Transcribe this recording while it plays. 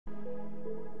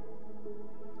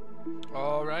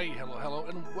Alright, hello,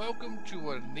 and welcome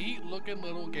to a neat looking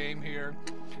little game here.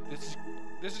 This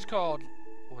is called,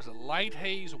 what was it,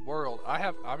 Lighthaze World. I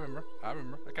remember, I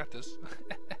got this.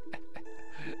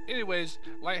 Anyways,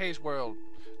 Lighthaze World.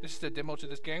 This is the demo to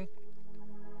this game.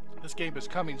 This game is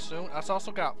coming soon. It's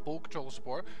also got full controller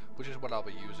support, which is what I'll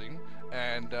be using.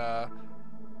 And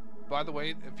by the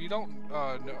way, if you don't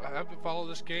haven't followed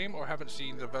this game or haven't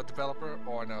seen the developer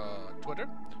on Twitter,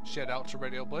 shout out to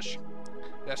Radio Bush.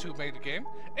 That's who made the game.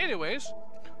 Anyways,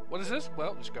 what is this?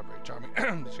 Well, discover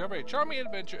a charming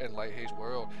adventure in Lighthaze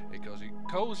World, a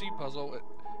cozy puzzle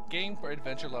game for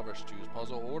adventure lovers. Choose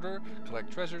puzzle order,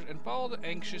 collect treasures, and follow the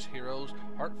anxious hero's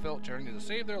heartfelt journey to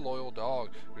save their loyal dog.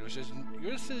 I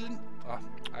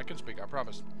can speak, I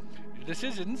promise. Your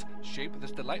decisions shape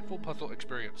this delightful puzzle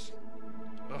experience.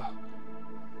 Ugh.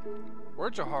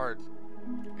 Words are hard.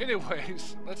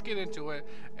 Anyways, let's get into it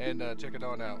and check it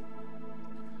on out.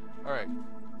 Alright.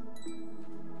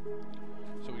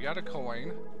 So we got a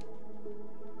coin.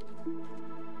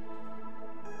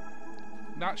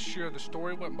 Not sure, the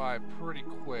story went by pretty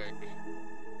quick.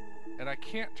 And I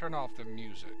can't turn off the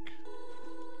music,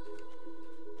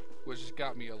 which has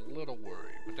got me a little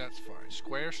worried, but that's fine.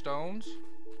 Square stones.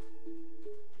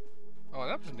 Oh,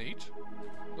 that was neat.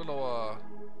 Little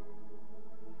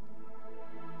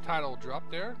title drop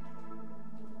there.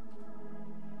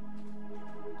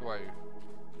 Do I...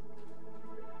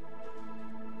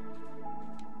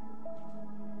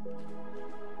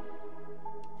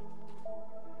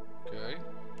 Okay.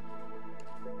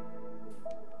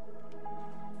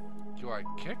 Do I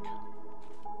kick?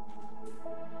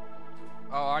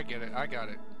 Oh, I get it. I got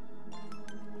it.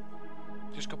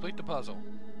 Just complete the puzzle.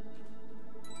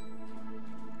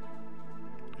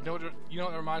 You know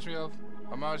what it reminds me of? It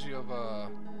reminds me of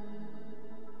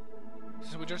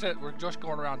since we're just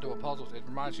going around doing puzzles, it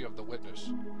reminds you of The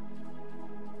Witness.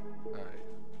 Alright.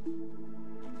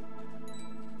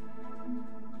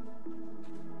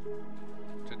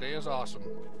 Today is awesome.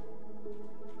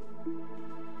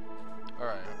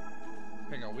 Alright.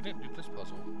 Hang on, we didn't do this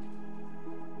puzzle.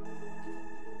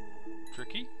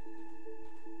 Tricky?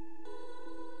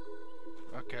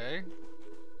 Okay.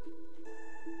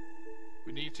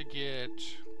 We need to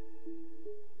get...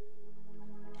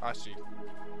 I see.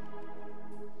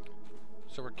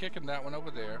 So we're kicking that one over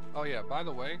there. Oh yeah, by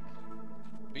the way,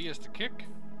 B is to kick,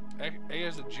 A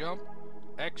is to jump,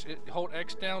 hold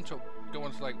X down to go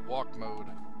into like walk mode,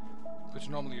 which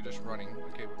normally you're just running.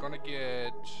 Okay, we're gonna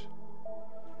get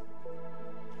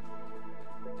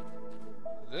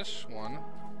this one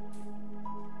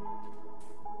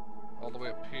all the way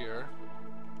up here,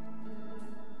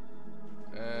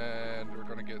 and we're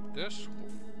gonna get this.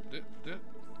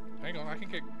 Hang on, I can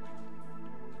kick.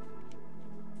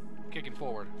 Kicking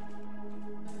forward.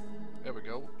 There we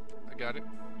go. I got it.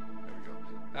 There we go.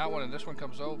 That one and this one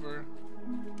comes over.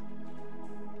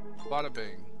 Bada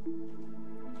bing.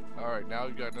 Alright, now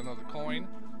we got another coin.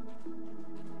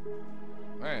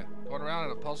 Man, going around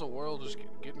in a puzzle world just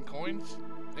getting coins?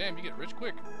 Damn, you get rich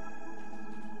quick.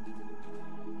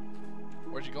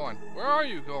 Where's you going? Where are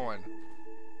you going?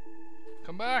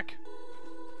 Come back.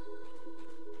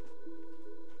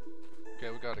 Okay,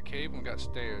 we got a cave and we got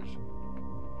stairs.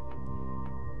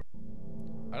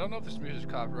 I don't know if this music is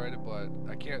copyrighted, but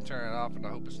I can't turn it off, and I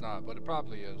hope it's not, but it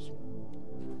probably is.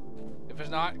 If it's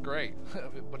not, great.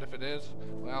 But if it is,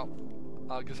 well,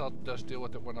 I guess I'll just deal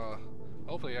with it when,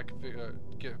 hopefully I can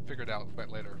get it figured out a bit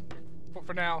later. But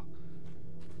for now,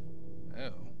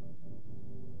 oh.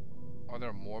 Are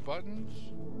there more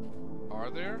buttons? Are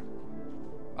there?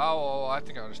 Oh, I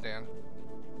think I understand.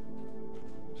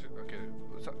 Okay,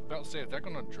 I was about to say, is that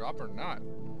gonna drop or not?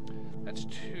 That's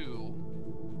 2.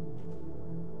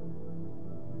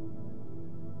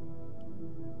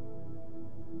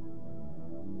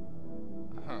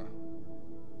 Huh.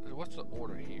 What's the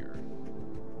order here?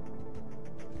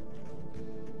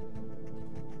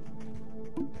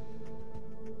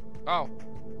 Oh.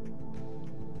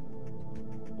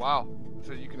 Wow.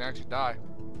 So you can actually die.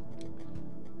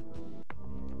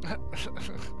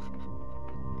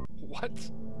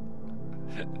 What?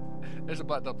 There's a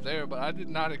button up there, but I did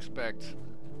not expect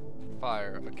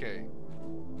fire. Okay.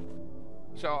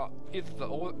 So, is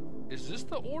this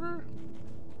the order?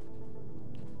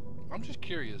 I'm just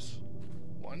curious.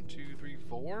 1, 2, 3,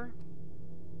 4?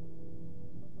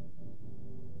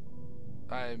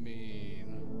 I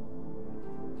mean...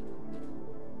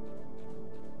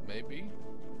 maybe?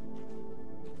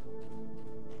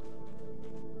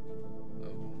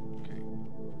 Oh, okay.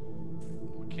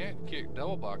 We can't kick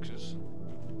double boxes.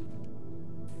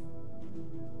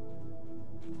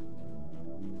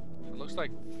 So it looks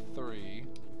like 3.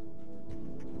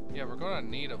 Yeah, we're gonna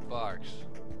need a box.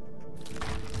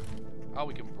 Oh,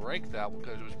 we can break that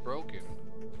because it was broken.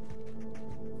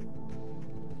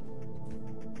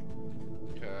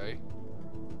 Okay.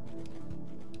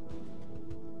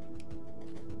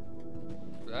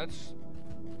 That's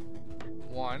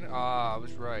one. Ah, I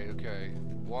was right. Okay.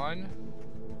 One.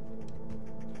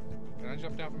 Can I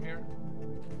jump down from here?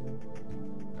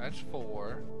 That's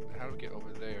four. How do we get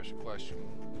over there is the question.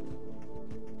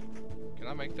 Can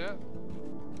I make that?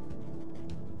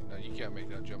 No, you can't make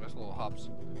that jump. That's little hops.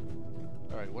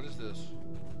 Alright, what is this?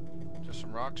 Just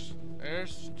some rocks?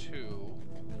 There's two.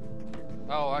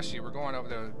 Oh, I see. We're going over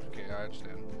there. Okay, I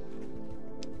understand.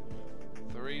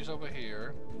 Three's over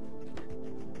here.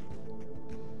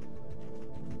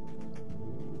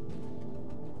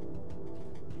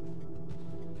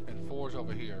 And four's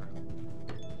over here.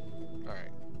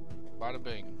 Alright. Bada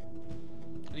bing.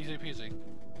 Easy peasy.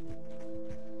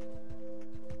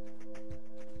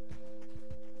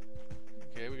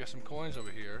 Okay, we got some coins over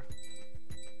here.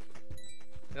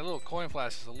 That little coin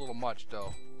flash is a little much,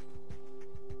 though.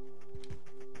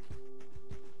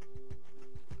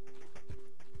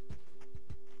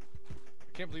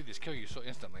 I can't believe these kill you so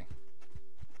instantly.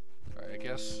 Alright, I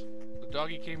guess the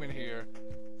doggy came in here,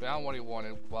 found what he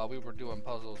wanted while we were doing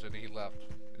puzzles, and he left.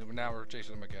 And now we're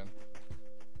chasing him again.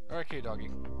 Alright, okay, doggy.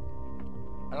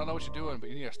 I don't know what you're doing, but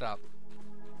you need to stop.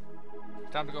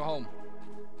 It's time to go home.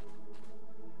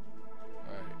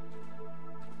 Alright.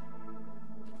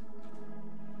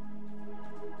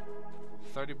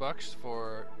 30 bucks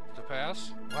for the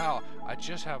pass. Wow, I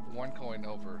just have one coin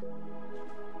over.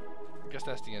 I guess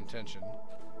that's the intention.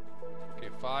 Okay,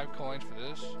 5 coins for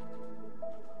this.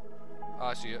 Oh,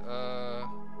 I see it.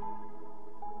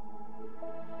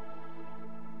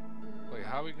 Wait,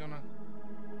 how are we gonna...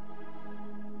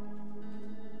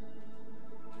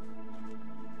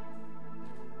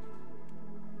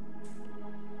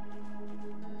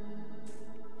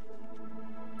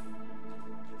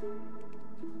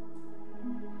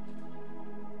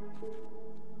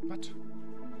 What?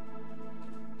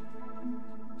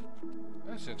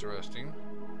 That's interesting.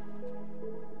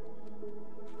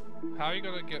 How are you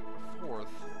gonna get fourth?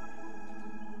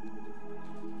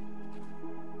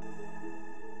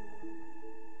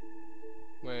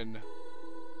 When...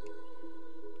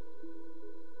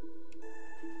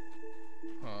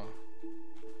 Huh.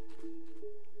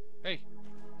 Hey!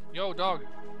 Yo, dog!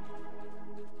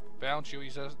 Bounce you, he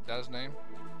says. That's his name?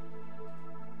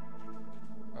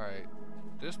 Alright.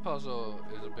 This puzzle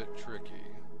is a bit tricky.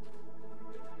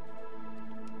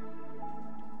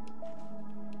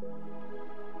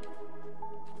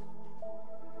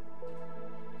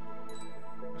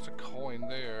 There's a coin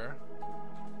there.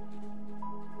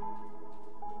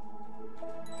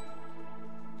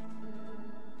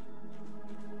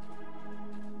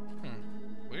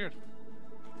 Weird.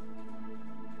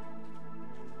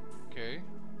 Okay.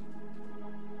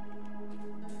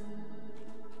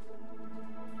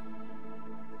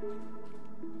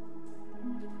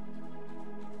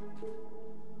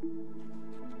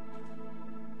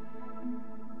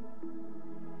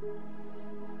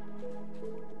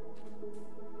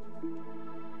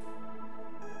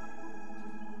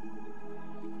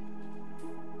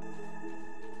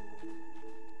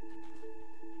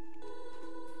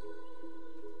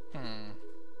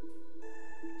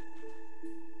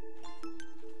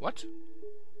 What?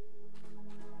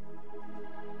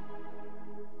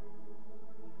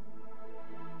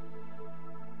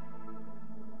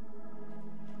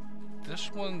 This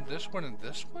one, and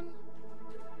this one?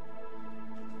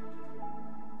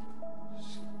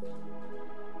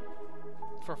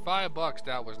 For $5,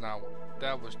 that was not,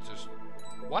 that was just,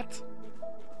 what?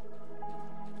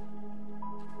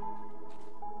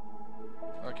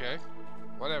 Okay,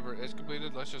 whatever, it's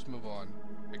completed, let's just move on.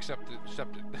 Accept it.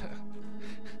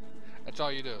 That's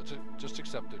all you do, just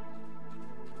accept it.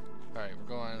 Alright, we're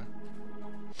going.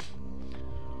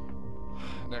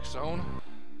 Next zone.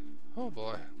 Oh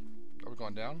boy. Are we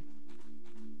going down?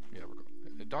 Yeah, we're going.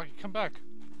 Hey, doggy, come back.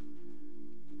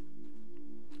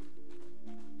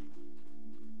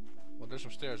 Well, there's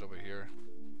some stairs over here.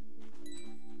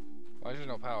 Why is there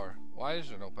no power? Why is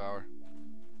there no power?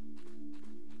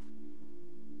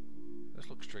 This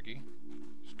looks tricky.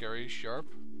 Scary,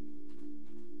 sharp.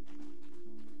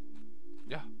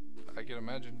 Yeah, I can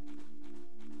imagine.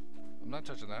 I'm not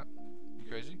touching that. You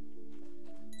crazy?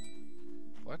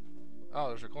 What? Oh,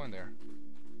 there's a coin there.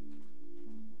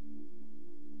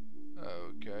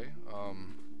 Okay,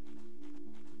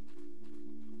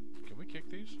 can we kick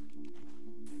these?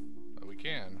 Oh, we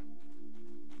can.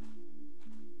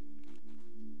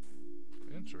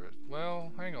 Interesting.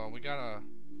 Well, hang on, we gotta...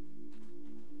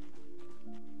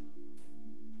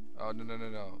 Oh, no, no, no,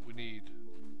 no. We need...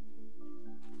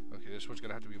 Okay, this one's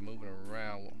gonna have to be moving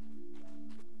around.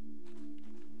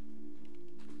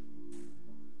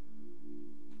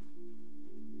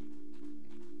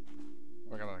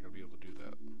 We're not gonna be able to do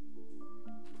that.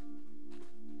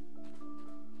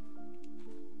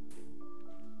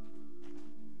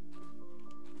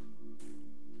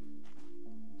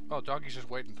 Oh, Doggy's just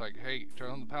waiting, like, hey,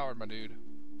 turn on the power, my dude.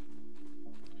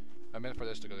 I meant for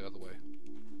this to go the other way.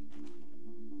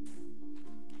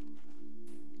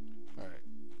 Alright.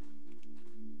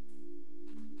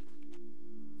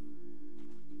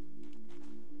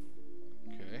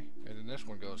 Okay, and then this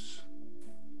one goes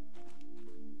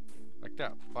like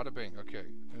that. Bada bing, okay.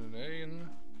 And then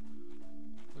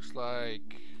looks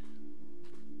like...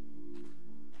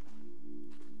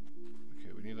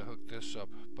 Okay, we need to hook this up,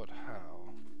 but how?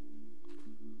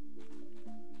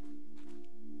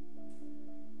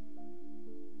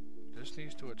 This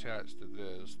needs to attach to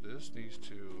this. This needs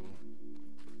to...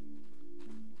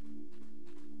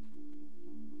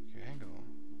 Okay, hang on.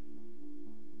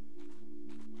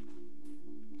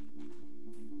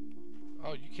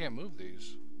 Oh, you can't move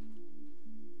these.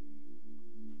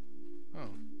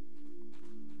 Oh.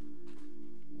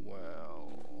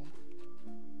 Well...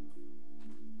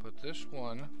 Put this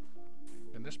one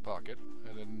in this pocket,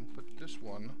 and then put this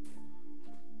one...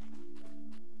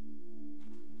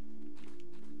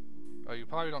 Oh, you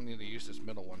probably don't need to use this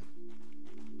middle one.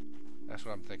 That's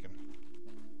what I'm thinking.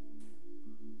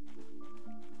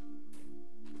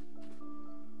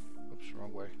 Oops,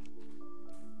 wrong way.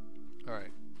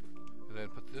 Alright. And then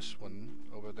put this one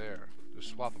over there.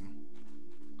 Just swap them.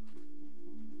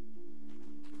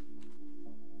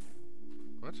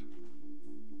 What?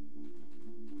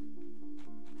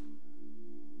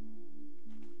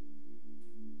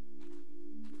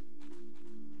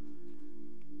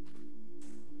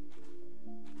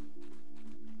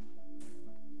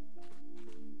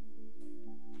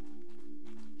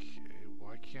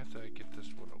 Can't I get this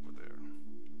one over there?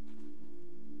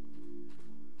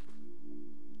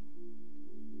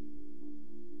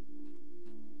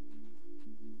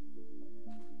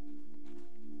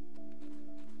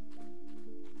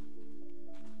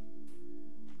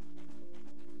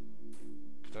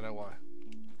 Cause I know why.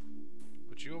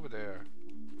 Put you over there.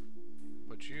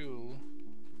 Put you...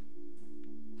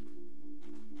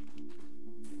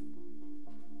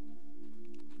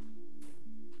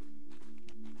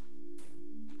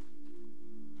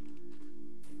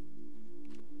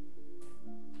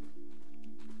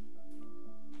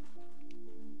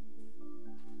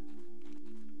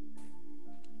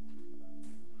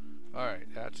 Alright,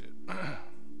 that's it.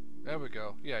 There we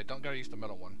go. Yeah, don't gotta use the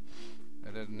middle one.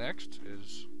 And then next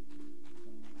is...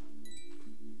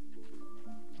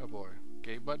 Oh boy.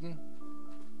 Gate button.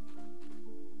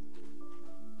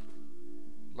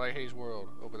 Lighthaze World,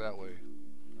 over that way.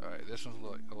 Alright, this one's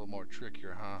a little more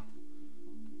trickier, huh?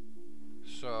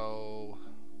 So...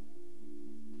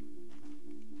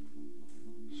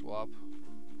 Swap.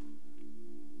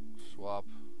 Swap.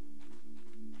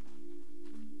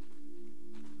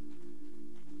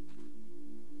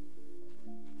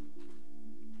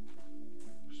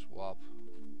 Swap.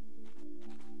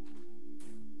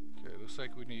 Okay, looks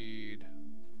like we need...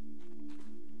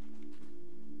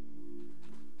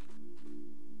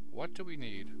 What do we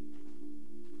need?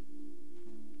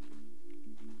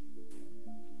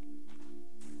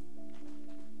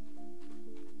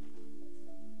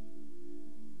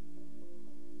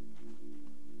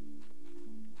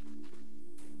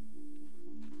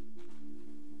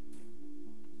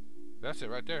 That's it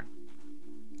right there.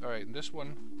 Alright, and this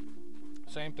one,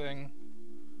 same thing,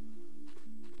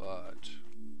 but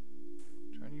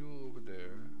turn you over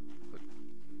there, put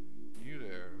you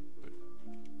there, put,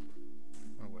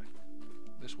 oh wait,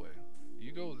 this way.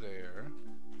 You go there.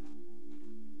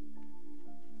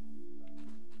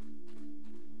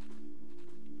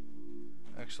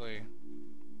 Actually,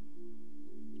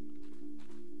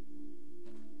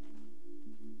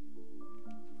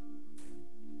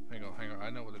 hang on, I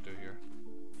know what to do here.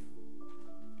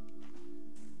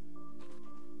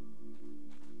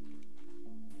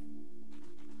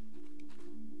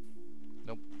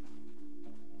 Nope.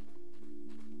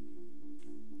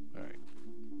 Alright.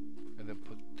 And then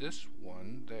put this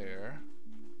one there.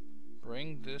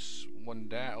 Bring this one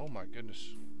down. Oh my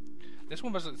goodness. This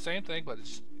one was the same thing, but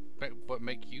it's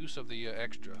make use of the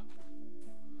extra.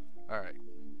 Alright.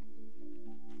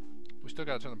 We still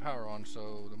gotta turn the power on,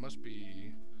 so there must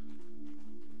be...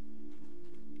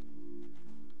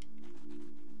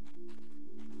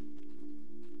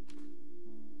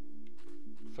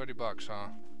 $30, huh?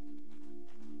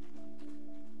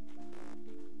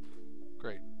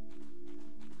 Great.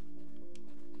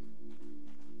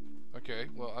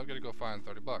 Well, I've got to go find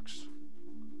 30 bucks.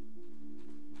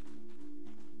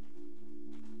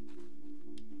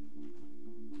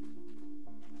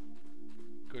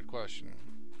 Good question.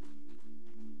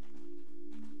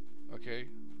 Okay.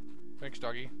 Thanks,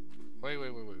 doggy. Wait.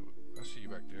 I see you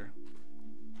back there.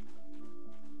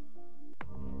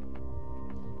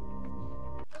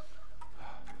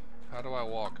 How do I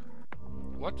walk?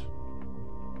 What?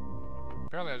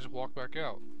 Apparently I just walked back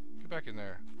out. Get back in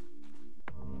there.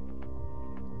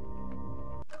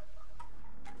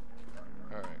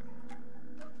 Alright.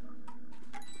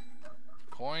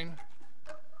 Coin.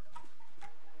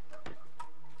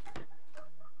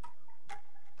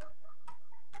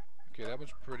 Okay, that was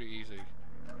pretty easy.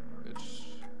 It's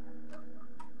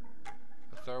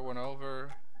a third one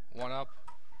over, one up,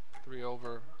 three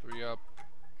over, three up,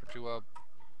 or two up.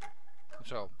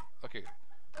 So, okay.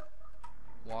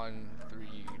 1, 3,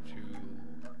 2,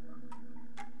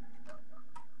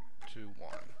 2,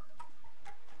 1.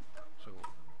 So,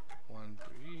 1,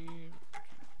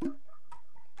 3.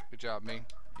 Good job, me.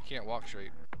 You can't walk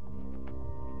straight.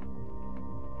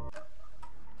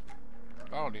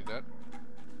 I don't need that.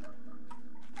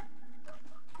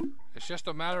 It's just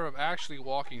a matter of actually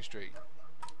walking straight.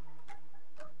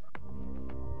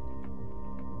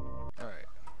 Alright.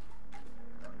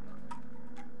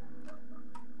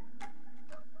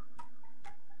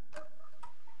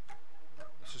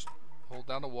 Let's just hold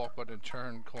down the walk button and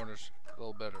turn corners a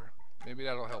little better. Maybe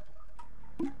that'll help.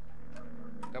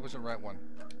 That wasn't the right one.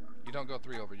 You don't go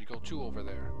 3 over, you go 2 over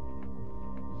there.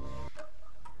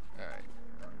 Alright.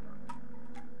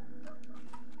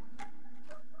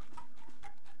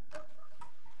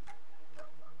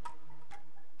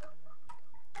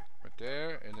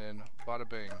 There, and then bada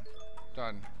bing.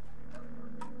 Done.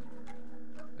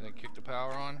 And then kick the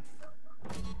power on.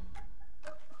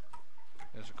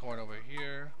 There's a coin over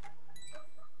here.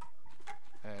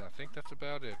 And I think that's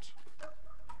about it.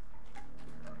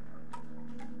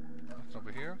 That's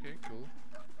over here? Okay, cool.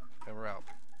 And we're out.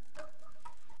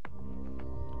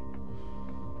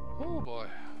 Oh boy.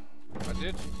 I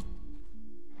did.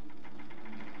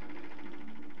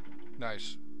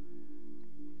 Nice.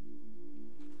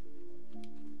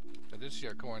 I did see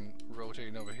a coin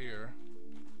rotating over here.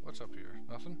 What's up here?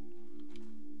 Nothing?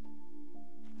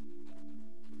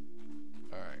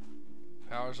 Alright.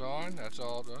 Power's on. That's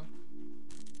all the...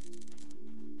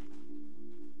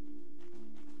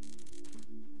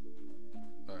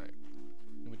 Alright.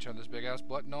 Let me turn this big ass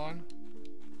button on.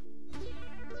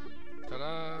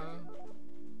 Ta-da!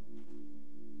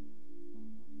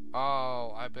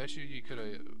 Oh, I bet you could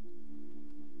have...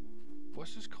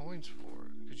 What's this coins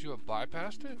for? Could you have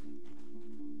bypassed it?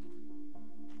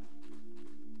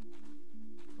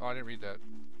 Oh, I didn't read that.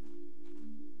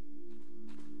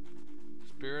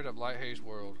 Spirit of Lighthaze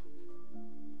World.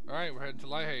 Alright, we're heading to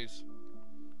Lighthaze.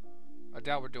 I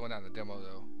doubt we're doing that in the demo,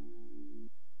 though.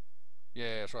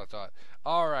 Yeah, that's what I thought.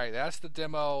 Alright, that's the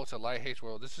demo to Lighthaze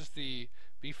World. This is the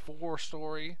before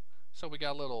story. So we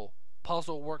got a little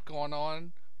puzzle work going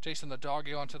on. Chasing the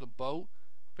doggy onto the boat.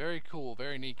 Very cool,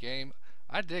 very neat game.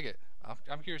 I dig it.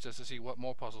 I'm curious as to see what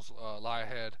more puzzles lie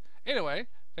ahead. Anyway,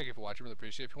 thank you for watching. Really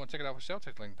appreciate it. If you want to check it out for yourself,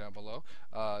 take the link down below.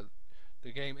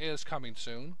 The game is coming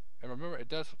soon. And remember, it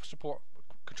does support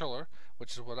controller,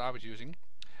 which is what I was using.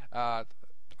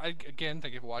 Again,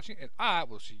 thank you for watching. And I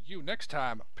will see you next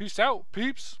time. Peace out,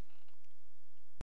 peeps.